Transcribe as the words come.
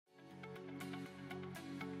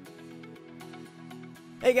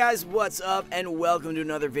Hey guys, what's up and welcome to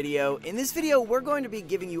another video. In this video, we're going to be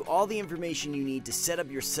giving you all the information you need to set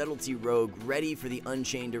up your Subtlety rogue ready for the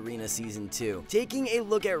Unchained Arena Season 2. Taking a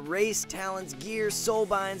look at race, talents, gear,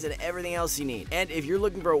 soulbinds, and everything else you need. And if you're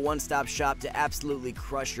looking for a one-stop shop to absolutely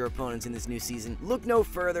crush your opponents in this new season, look no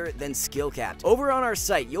further than Skill-Capped. Over on our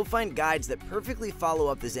site, you'll find guides that perfectly follow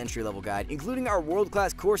up this entry-level guide, including our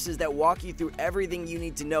world-class courses that walk you through everything you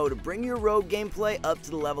need to know to bring your rogue gameplay up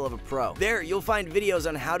to the level of a pro. There, you'll find videos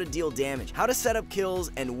on how to deal damage, how to set up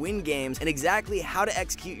kills and win games, and exactly how to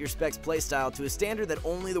execute your specs playstyle to a standard that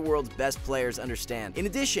only the world's best players understand. In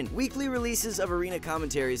addition, weekly releases of arena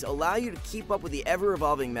commentaries allow you to keep up with the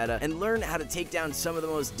ever-evolving meta and learn how to take down some of the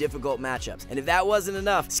most difficult matchups. And if that wasn't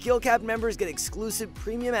enough, Skill-Capped members get exclusive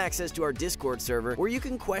premium access to our Discord server where you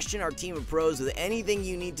can question our team of pros with anything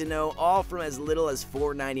you need to know, all from as little as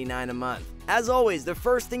 $4.99 a month. As always, the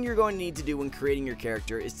first thing you're going to need to do when creating your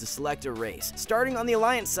character is to select a race. Starting on the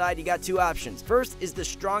Alliance side, you got two options. First is the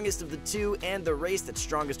strongest of the two and the race that's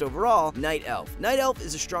strongest overall, Night Elf. Night Elf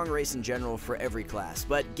is a strong race in general for every class,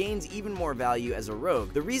 but gains even more value as a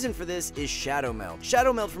rogue. The reason for this is Shadow Meld.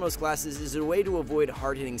 Shadow Meld for most classes is a way to avoid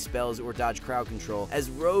hard-hitting spells or dodge crowd control. As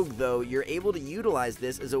rogue, though, you're able to utilize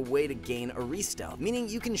this as a way to gain a re-stealth, meaning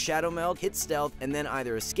you can Shadow Meld, hit stealth, and then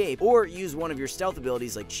either escape, or use one of your stealth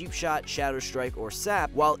abilities like Cheap Shot, Shadow Strike, or Sap,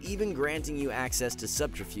 while even granting you access to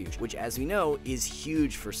Subterfuge, which as we know is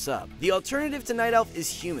huge for sub. The alternative to Night Elf is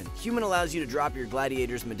Human. Human allows you to drop your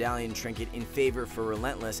Gladiator's Medallion trinket in favor for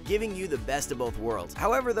Relentless, giving you the best of both worlds.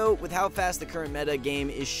 However though, with how fast the current meta game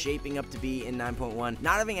is shaping up to be in 9.1,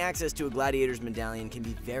 not having access to a Gladiator's Medallion can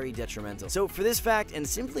be very detrimental. So for this fact, and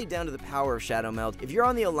simply down to the power of Shadow Meld, if you're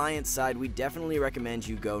on the Alliance side, we definitely recommend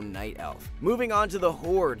you go Night Elf. Moving on to the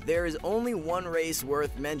Horde, there is only one race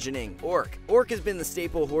worth mentioning, Orc. Orc has been the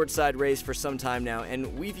staple Horde side race for some time now,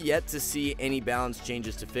 and we've yet to see any balance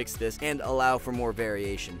changes to fix this and allow for more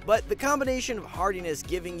variation. But the combination of hardiness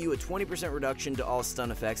giving you a 20% reduction to all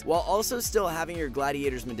stun effects, while also still having your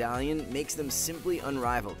Gladiator's Medallion, makes them simply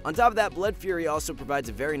unrivaled. On top of that, Blood Fury also provides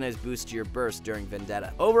a very nice boost to your burst during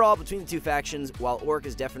Vendetta. Overall, between the two factions, while Orc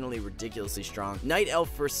is definitely ridiculously strong, Night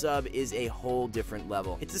Elf for sub is a whole different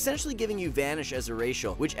level. It's essentially giving you Vanish as a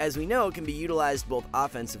racial, which as we know can be utilized both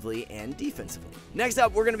offensively and defensively. Next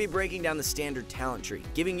up, we're going to be breaking down the standard talent tree,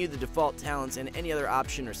 giving you the default talents and any other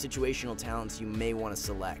option or situational talents you may want to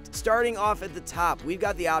select. Starting off at the top, we've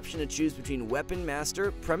got the option to choose between Weapon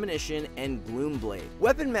Master, Premonition, and Gloomblade.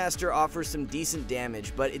 Weapon Master offers some decent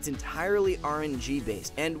damage, but it's entirely RNG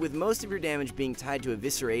based, and with most of your damage being tied to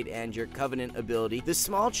Eviscerate and your Covenant ability, the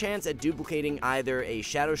small chance at duplicating either a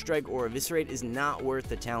Shadow Strike or Eviscerate is not worth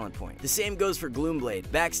the talent point. The same goes for Gloomblade.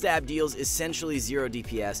 Backstab deals essentially 0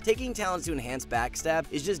 DPS. Taking talents to enhance Backstab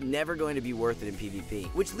is just never going to be worth it in PvP,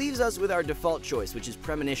 which leaves us with our default choice, which is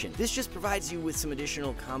Premonition. This just provides you with some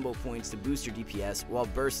additional combo points to boost your DPS while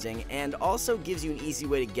bursting, and also gives you an easy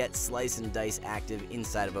way to get Slice and Dice active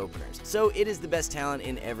inside of openers. So it is the best talent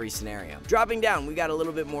in every scenario. Dropping down, we got a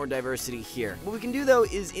little bit more diversity here. What we can do though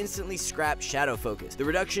is instantly scrap Shadow Focus. The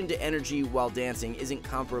reduction to energy while dancing isn't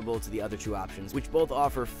comparable to the other two options, which both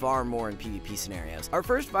offer far more in PvP scenarios. Our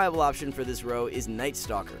first viable option for this row is Night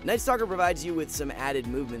Stalker. Night Stalker provides you with some added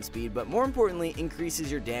movement speed, but more importantly,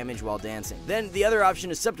 increases your damage while dancing. Then the other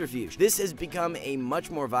option is Subterfuge. This has become a much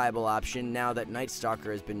more viable option now that Night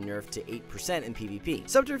Stalker has been nerfed to 8% in PvP.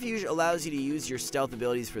 Subterfuge allows you to use your stealth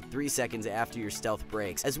abilities for 3 seconds after your stealth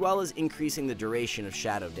breaks, as well as increasing the duration of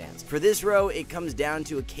Shadow Dance. For this row, it comes down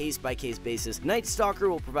to a case-by-case basis. Night Stalker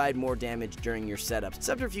will provide more damage during your setups.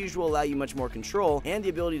 Subterfuge will allow you much more control and the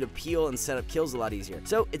ability to peel and set up kills a lot easier.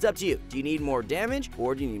 So it's up to you. Do you need more damage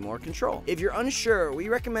or do you need more control? If you're unsure, we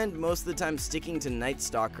recommend most of the time sticking to Night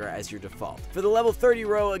Stalker as your default. For the level 30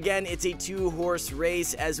 row, again, it's a 2-horse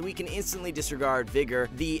race, as we can instantly disregard Vigor.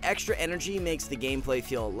 The extra energy makes the gameplay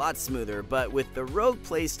feel a lot smoother, but with the rogue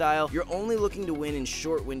playstyle, you're only looking to win in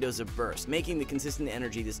short windows of burst, making the consistent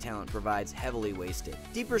energy this talent provides heavily wasted.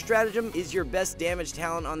 Deeper Stratagem is your best damage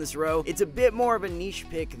talent on this row. It's a bit more of a niche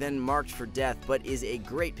pick than Marked for Death, but is a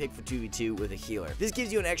great pick for 2v2 with a healer. This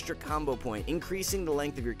gives you an extra combo point, increasing the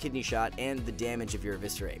length of your kidney shot and the damage of your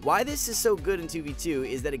Eviscerate. Why this is so good in 2v2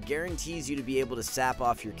 is that it guarantees you to be able to sap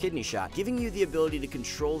off your kidney shot, giving you the ability to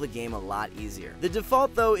control the game a lot easier. The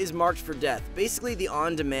default though is Marked for Death. Basically, the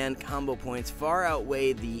on-demand combo points far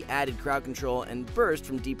outweigh the added crowd control and burst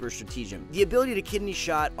from Deeper Stratagem. The ability to kidney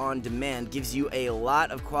shot on demand gives you a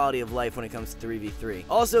lot of quality of life when it comes to 3v3.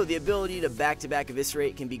 Also, the ability to back-to-back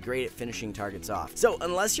Eviscerate can be great at finishing targets off. So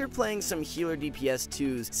unless you're playing some healer DPS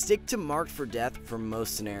 2s, stick to Marked for Death for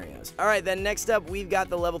most scenarios. scenarios. Alright, then next up, we've got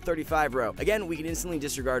the level 35 row. Again, we can instantly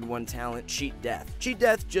disregard one talent, Cheat Death. Cheat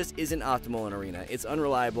Death just isn't optimal in Arena. It's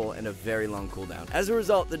unreliable and a very long cooldown. As a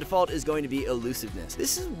result, the default is going to be Elusiveness.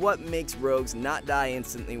 This is what makes rogues not die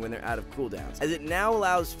instantly when they're out of cooldowns, as it now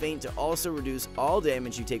allows Feint to also reduce all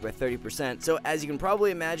damage you take by 30%, so as you can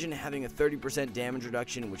probably imagine, having a 30% damage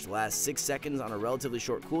reduction which lasts 6 seconds on a relatively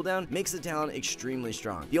short cooldown makes the talent extremely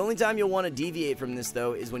strong. The only time you'll want to deviate from this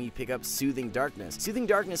though is when you pick up Soothing Darkness. Soothing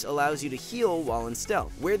Darkness allows you to heal while in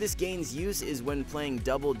stealth. Where this gains use is when playing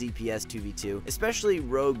double DPS 2v2, especially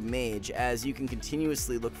Rogue Mage, as you can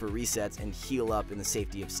continuously look for resets and heal up in the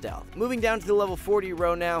safety of stealth. Moving down to the level 40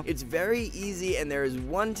 row now, it's very easy and there is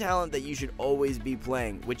one talent that you should always be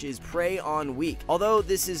playing, which is Prey on Weak. Although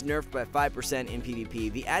this is nerfed by 5% in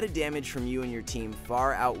PvP, the added damage from you and your team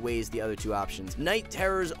far outweighs the other two options. Night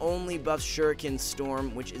Terrors only buffs Shuriken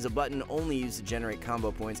Storm, which is a button only used to generate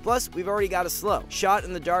combo points. Plus, we've already got a slow. Shot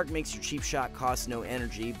in the Dark makes your cheap shot cost no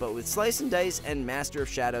energy, but with Slice and Dice and Master of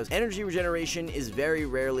Shadows, energy regeneration is very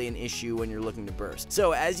rarely an issue when you're looking to burst.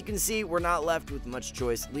 So as you can see, we're not left with much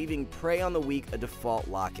choice, leaving Prey on the Weak a default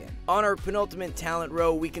lock-in. On our penultimate talent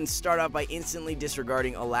row, we can start out by instantly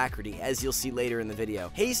disregarding Alacrity, as you'll see later in the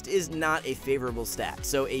video. Haste is not a favorable stat,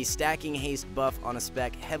 so a stacking haste buff on a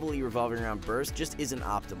spec heavily revolving around burst just isn't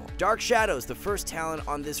optimal. Dark Shadows, the first talent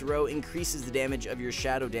on this row, increases the damage of your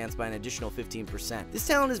Shadow Dance by an additional 15%. This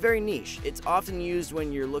talent is very niche. It's often used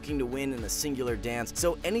when you're looking to win in a singular dance,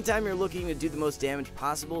 so anytime you're looking to do the most damage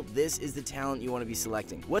possible, this is the talent you want to be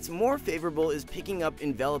selecting. What's more favorable is picking up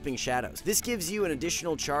Enveloping Shadows. This gives you an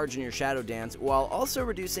additional charge in your Shadow Dance, while also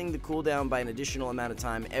reducing the cooldown by an additional amount of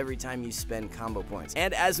time every time you spend combo points.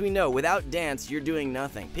 And as we know, without Dance, you're doing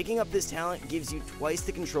nothing. Picking up this talent gives you twice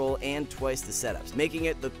the control and twice the setups, making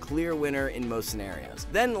it the clear winner in most scenarios.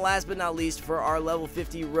 Then last but not least, for our level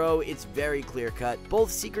 50 row, it's very clear cut.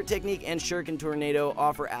 Both Secret Technique and Shuriken Tornado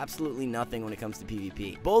offer absolutely nothing when it comes to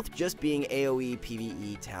PvP, both just being AoE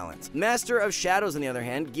PvE talents. Master of Shadows, on the other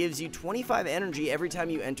hand, gives you 25 energy every time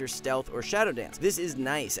you enter Stealth or Shadow Dance. This is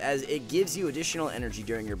nice, as it gives you additional energy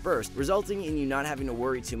during your burst, resulting in you not having to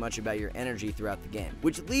worry too much about your energy throughout the game,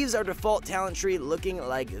 which leaves our default talent tree looking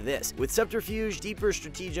like this, with Subterfuge, Deeper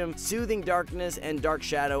Stratagem, Soothing Darkness, and Dark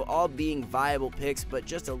Shadow all being viable picks, but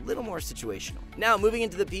just a little more situational. Now, moving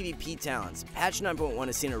into the PvP talents, patch 9.1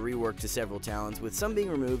 has seen a rework to several talents, with some being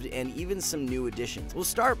removed and even some new additions. We'll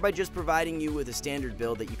start by just providing you with a standard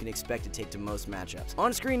build that you can expect to take to most matchups.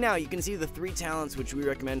 On screen now, you can see the 3 talents which we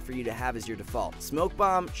recommend for you to have as your default: Smoke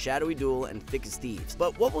Bomb, Shadowy Duel, and Thick as Thieves.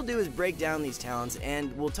 But what we'll do is break down these talents,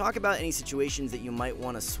 and we'll talk about any situations that you might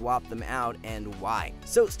want to swap them out and why.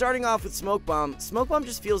 So starting off with Smoke Bomb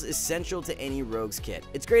just feels essential to any rogue's kit.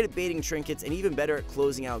 It's great at baiting trinkets and even better at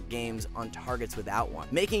closing out games on targets without one,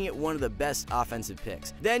 making it one of the best offensive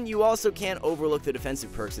picks. Then you also can't overlook the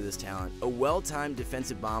defensive perks of this talent. A well-timed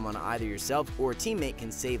defensive bomb on either yourself or a teammate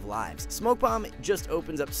can save lives. Smoke Bomb just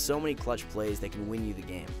opens up so many clutch plays that can win you the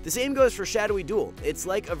game. The same goes for Shadowy Duel. It's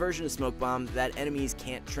like a version of Smoke Bomb that enemies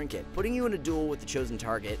can't trinket, putting you in a duel with the chosen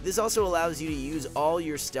target. This also allows you to use all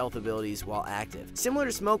your stealth abilities while active. Similar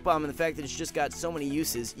to Smoke Bomb in the fact that it's just got so many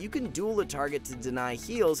uses, you can duel a target to deny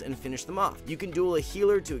heals and finish them off. You can duel a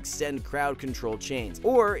healer to extend crowd control chains,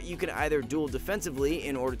 or you can either duel defensively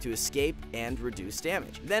in order to escape and reduce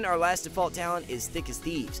damage. Then our last default talent is Thick as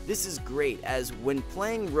Thieves. This is great, as when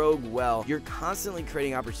playing Rogue well, you're constantly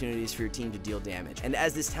creating opportunities for your team to deal damage, and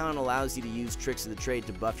as this talent allows you to use tricks of the trade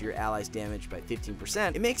to buff your allies' damage by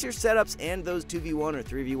 15%, it makes your setups and those 2v1 or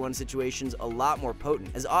 3v1 situations a lot more potent,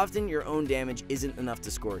 as often your own damage isn't enough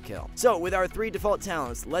to score a kill. So with our 3 default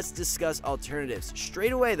talents, let's discuss alternatives.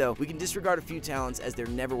 Straight away though, we can disregard a few talents as they're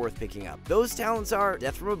never worth picking up. Those talents are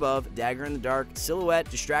Death from Above, Dagger in the Dark, Silhouette,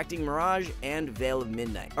 Distracting Mirage, and Veil of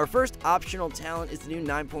Midnight. Our first optional talent is the new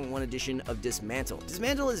 9.1 edition of Dismantle.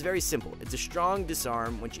 Dismantle is very simple. It's a strong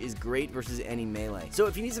disarm, which is great versus any melee. So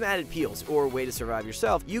if you need some added peels or a way to survive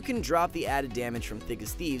yourself, you can drop the added damage from Thick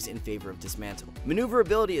as Thieves in favor of Dismantle.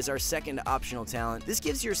 Maneuverability is our second optional talent. This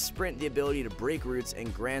gives your sprint the ability to break routes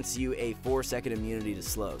and grants you a 4-second immunity to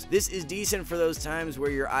slows. This is decent for those times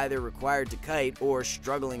where you're either required to kite or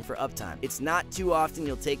struggling for uptime. It's not too often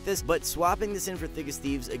you'll take this, but swapping this in for Thick as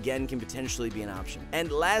Thieves again can potentially be an option.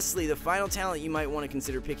 And lastly, the final talent you might want to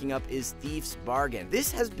consider picking up is Thief's Bargain.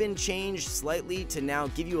 This has been changed slightly to now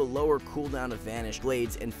give you a lower cooldown of Vanish,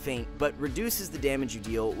 Blades, and Feint but reduces the damage you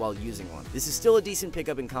deal while using one. This is still a decent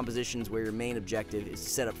pickup in compositions where your main objective is to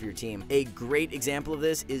set up for your team. A great example of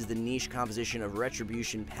this is the niche composition of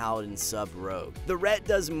Retribution Paladin Sub Rogue. The Ret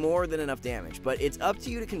does more than enough damage, but it's up to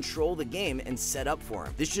you to control the game and set up for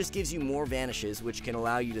him. This just gives you more vanishes, which can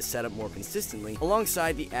allow you to set up more consistently,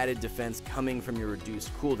 alongside the added defense coming from your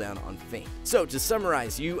reduced cooldown on Feint. So to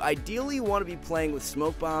summarize, you ideally want to be playing with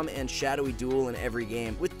Smoke Bomb and Shadowy Duel in every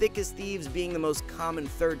game, with Thick as Thieves being the most common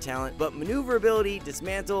third talent, but Maneuverability,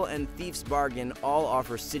 Dismantle, and Thief's Bargain all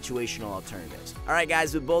offer situational alternatives. Alright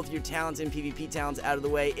guys, with both your talents and PvP talents out of the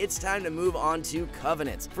way, it's time to move on to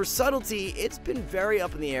Covenants. For Subtlety, it's been very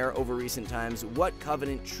up in the air over recent times what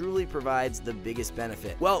Covenant truly provides the biggest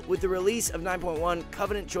benefit. Well, with the release of 9.1,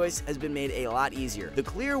 Covenant choice has been made a lot easier. The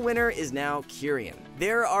clear winner is now Kyrian.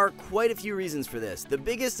 There are quite a few reasons for this, the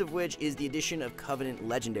biggest of which is the addition of Covenant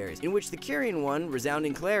Legendaries, in which the Kyrian one,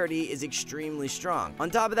 Resounding Clarity, is extremely strong. On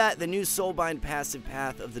top of that, the new Soulbind passive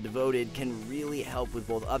Path of the Devoted can really help with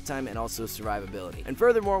both uptime and also survivability. And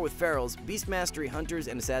furthermore, with Ferals, Beast Mastery Hunters,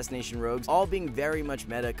 and Assassination Rogues all being very much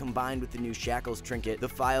meta, combined with the new Shackles trinket, the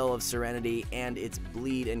Phial of Serenity, and its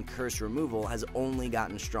Bleed and Curse removal has only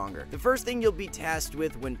gotten stronger. The first thing you'll be tasked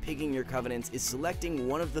with when picking your Covenants is selecting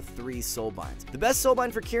one of the 3 Soulbinds. The best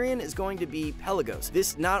Soulbind for Kyrian is going to be Pelagos.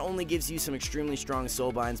 This not only gives you some extremely strong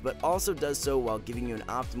Soulbinds, but also does so while giving you an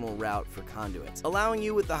optimal route for Conduits, allowing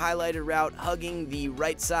you with the highlighted route hugging the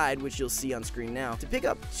right side, which you'll see on screen now, to pick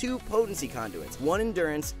up 2 Potency Conduits, 1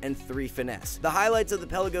 Endurance and 3 Finesse. The highlights of the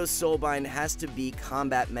Pelagos Soulbind has to be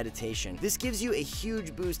Combat Meditation. This gives you a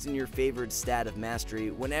huge boost in your favored stat of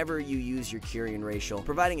Mastery whenever you use your Kyrian Racial,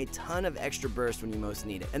 providing a ton of extra burst when you most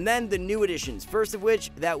need it. And then the new additions, first of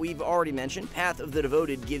which, that we've already mentioned, Path of the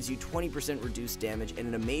Devoted gives you 20% reduced damage and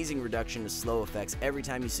an amazing reduction to slow effects every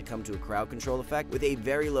time you succumb to a crowd control effect with a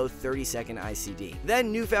very low 30-second ICD.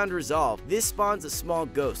 Then Newfound Resolve. This spawns a small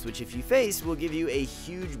ghost, which if you face will give you a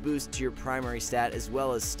huge boost to your primary stat as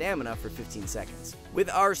well as stamina for 15 seconds. With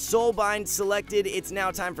our Soulbind selected, it's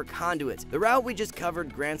now time for Conduits. The route we just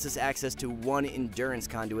covered grants us access to 1 Endurance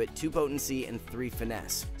Conduit, 2 Potency, and 3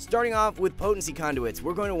 Finesse. Starting off with Potency Conduits,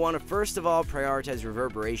 we're going to want to first of all prioritize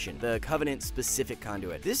Reverberation, the Covenant-specific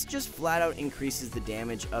conduit. This just flat out increases the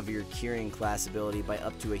damage of your Kyrian class ability by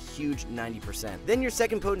up to a huge 90%. Then your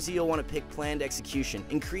second potency, you'll want to pick Planned Execution,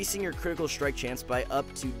 increasing your critical strike chance by up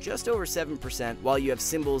to just over 7% while you have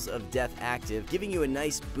Symbols of Death active, giving you a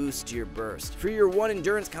nice boost to your burst. For your 1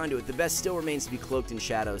 Endurance Conduit, the best still remains to be Cloaked in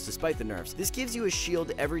Shadows despite the nerfs. This gives you a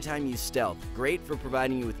shield every time you stealth, great for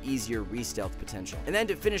providing you with easier re-stealth potential. And then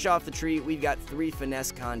to finish off the tree, we've got 3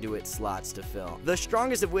 Finesse Conduit slots to fill, the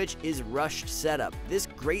strongest of which is Rushed Setup. This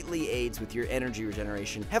greatly aids with your energy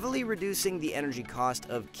regeneration, heavily reducing the energy cost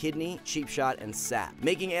of Kidney, Cheap Shot, and Sap,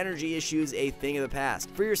 making energy issues a thing of the past.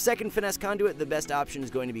 For your second Finesse Conduit, the best option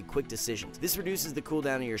is going to be Quick Decisions. This reduces the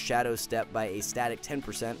cooldown of your Shadow Step by a static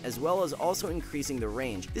 10%, as well as also increasing the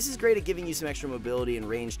range. This is great at giving you some extra mobility and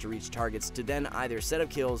range to reach targets to then either set up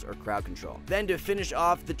kills or crowd control. Then to finish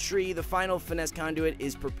off the tree, the final Finesse Conduit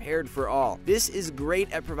is Prepared for All. This is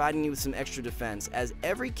great at providing you with some extra defense, as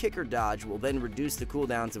every kick or dodge will then reduce the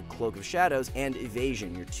cooldowns of Cloak of Shadows and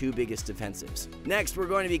Evasion, your 2 biggest defensives. Next, we're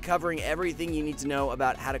going to be covering everything you need to know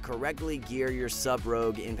about how to correctly gear your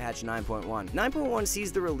sub-rogue in patch 9.1. 9.1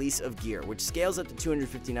 sees the release of gear, which scales up to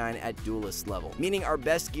 259 at duelist level, meaning our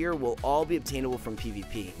best gear will all be obtainable from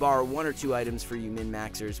PvP, bar 1 or 2 items for you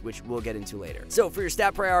min-maxers, which we'll get into later. So for your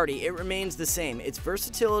stat priority, it remains the same. It's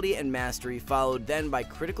Versatility and Mastery, followed then by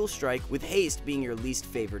Critical Strike, with Haste being your least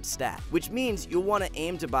favored stat, which means you'll want to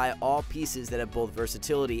aim to buy all pieces that have both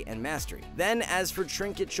Versatility and Mastery. Then as for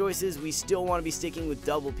trinket choices, we still want to be sticking with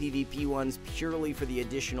double PvP ones purely for the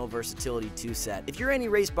additional Versatility 2 set. If you're any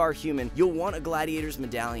race bar human, you'll want a Gladiator's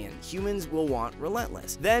Medallion. Humans will want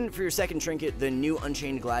Relentless. Then for your second trinket, the new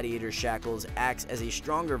Unchained Gladiator Shackles acts as a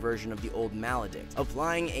stronger version of the old Maledict,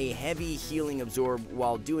 applying a heavy healing absorb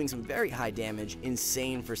while doing some very high damage,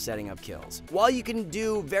 insane for setting up kills. While you can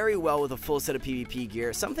do very well with a full set of PvP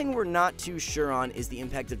gear, something we're not too sure on is the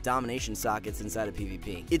impact of domination sockets inside of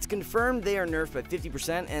PvP. It's confirmed they are nerfed by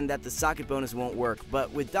 50% and that the socket bonus won't work,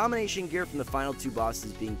 but with domination gear from the final 2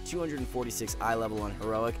 bosses being 246 eye level on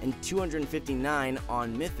Heroic and 259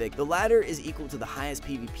 on Mythic, the latter is equal to the highest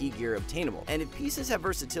PvP gear obtainable, and if pieces have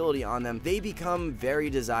versatility on them, they become very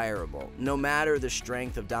desirable, no matter the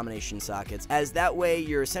strength of domination sockets, as that way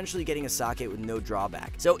you're essentially getting a socket with no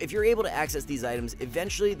drawback. So if you're able to access these items,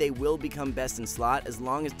 eventually they will become best in slot as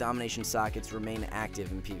long as domination sockets remain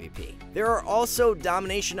active in PvP. There are also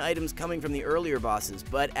domination items coming from the earlier bosses,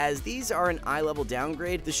 but as these are an eye level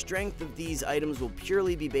downgrade, the strength of these items will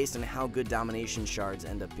purely be based on how good domination shards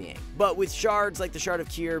end up being. But with shards like the Shard of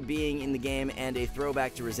Cure being in the game and a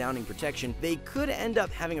throwback to resounding protection, they could end up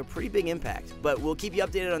having a pretty big impact, but we'll keep you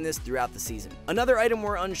updated on this throughout the season. Another item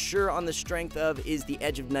we're unsure on the strength of is the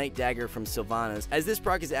Edge of Night dagger from Sylvanas. As this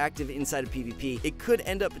proc is active inside of PvP, it could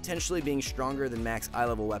end up potentially being stronger than max eye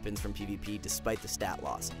level weapons from PvP despite the stat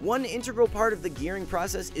loss. One integral part of the gearing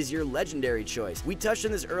process is your legendary choice. We touched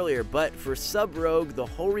on this earlier, but for sub-rogue, the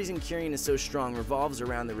whole reason Kyrian is so strong revolves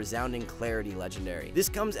around the resounding clarity legendary. This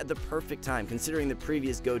comes at the perfect time considering the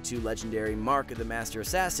previous go-to legendary Mark of the Master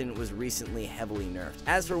Assassin was recently heavily nerfed.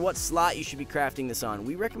 As for what slot you should be crafting this on,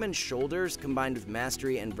 we recommend shoulders combined with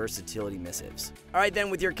mastery and versatility missives. Alright then,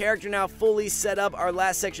 with your character now fully set up, our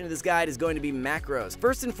last section of this guide is going to be macros.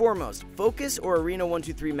 First and foremost, focus or arena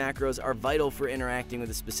 1-2-3 macros are vital for interacting with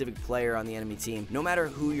a specific player on the enemy team, no matter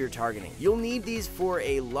who you're targeting. You'll need these for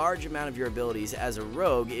a large amount of your abilities as a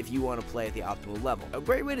rogue if you want to play at the optimal level. A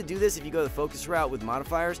great way to do this if you go the focus route with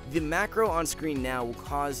modifiers, the macro on screen now will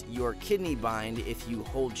cause your kidney bind if you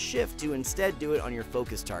hold shift to instead do it on your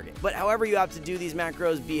focus target. But however you opt to do these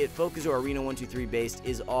macros, be it focus or arena 1-2-3 based,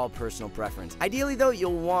 is all personal preference. Ideally though,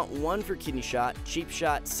 you'll want one for kidney shot, cheap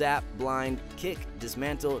shot, sap, blind, kick,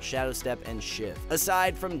 dismantle, shadow step, and shift.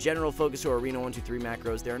 Aside from general focus or arena 1-2-3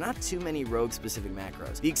 macros, there are not too many rogue specific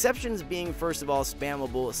macros. The exceptions being first of all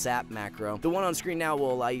spammable sap macro. The one on screen now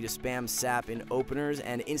will allow you to spam sap in openers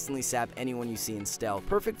and instantly sap anyone you see in stealth,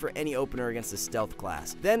 perfect for any opener against a stealth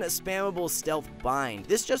class. Then a spammable stealth bind.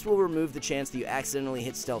 This just will remove the chance that you accidentally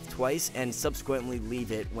hit stealth twice and subsequently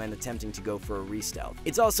leave it when attempting to go for a re-stealth.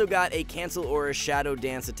 It's also got a cancel or a shadow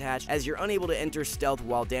dance attached. As you're unable to enter stealth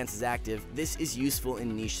while dance is active, this is useful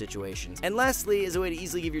in niche situations. And lastly is a way to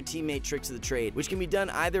easily give your teammate tricks of the trade, which can be done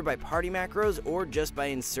either by party macros or just by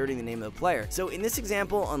inserting the name of the player. So in this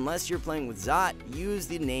example, unless you're playing with Zot, use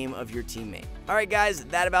the name of your teammate. Alright guys,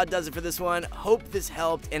 that about does it for this one. Hope this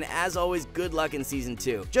helped, and as always, good luck in Season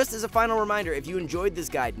 2. Just as a final reminder, if you enjoyed this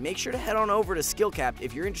guide, make sure to head on over to SkillCapped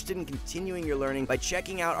if you're interested in continuing your learning by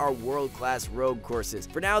checking out our world-class rogue courses.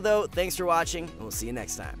 For now though, thanks for watching, and we'll see you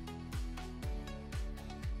next time.